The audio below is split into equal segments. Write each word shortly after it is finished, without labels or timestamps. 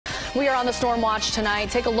We are on the storm watch tonight.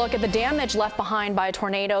 Take a look at the damage left behind by a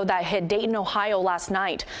tornado that hit Dayton, Ohio last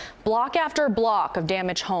night. Block after block of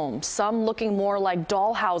damaged homes, some looking more like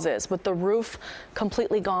doll houses with the roof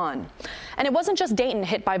completely gone. And it wasn't just Dayton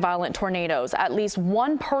hit by violent tornadoes. At least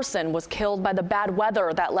one person was killed by the bad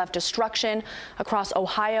weather that left destruction across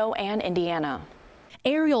Ohio and Indiana.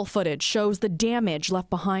 Aerial footage shows the damage left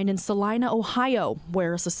behind in Salina, Ohio,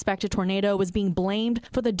 where a suspected tornado is being blamed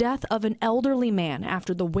for the death of an elderly man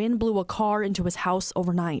after the wind blew a car into his house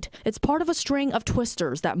overnight. It's part of a string of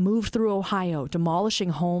twisters that moved through Ohio, demolishing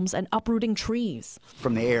homes and uprooting trees.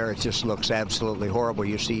 From the air, it just looks absolutely horrible.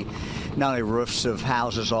 You see not only roofs of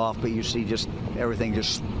houses off, but you see just everything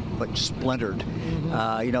just like splintered.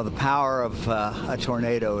 You know, the power of a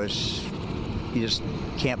tornado is, you just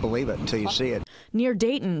can't believe it until you see it. Near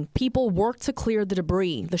Dayton, people worked to clear the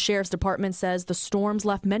debris. The sheriff's department says the storms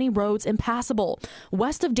left many roads impassable.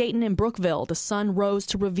 West of Dayton in Brookville, the sun rose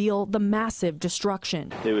to reveal the massive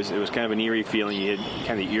destruction. It was kind of an eerie feeling. You had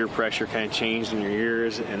kind of ear pressure kind of changed in your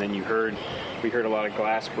ears, and then we heard a lot of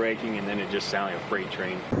glass breaking, and then it just sounded like a freight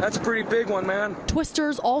train. That's a pretty big one, man.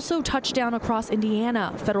 Twisters also touched down across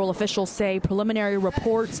Indiana. Federal officials say preliminary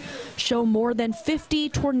reports show more than 50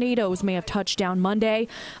 tornadoes may have touched down Monday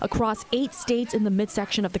across 8 states in the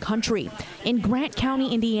midsection of the country. In Grant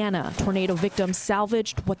County, Indiana, tornado victims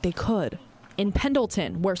salvaged what they could. In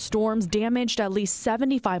Pendleton, where storms damaged at least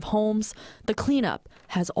 75 homes, the cleanup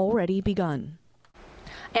has already begun.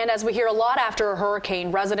 And as we hear a lot after a hurricane,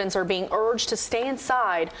 residents are being urged to stay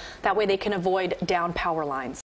inside. That way they can avoid downed power lines.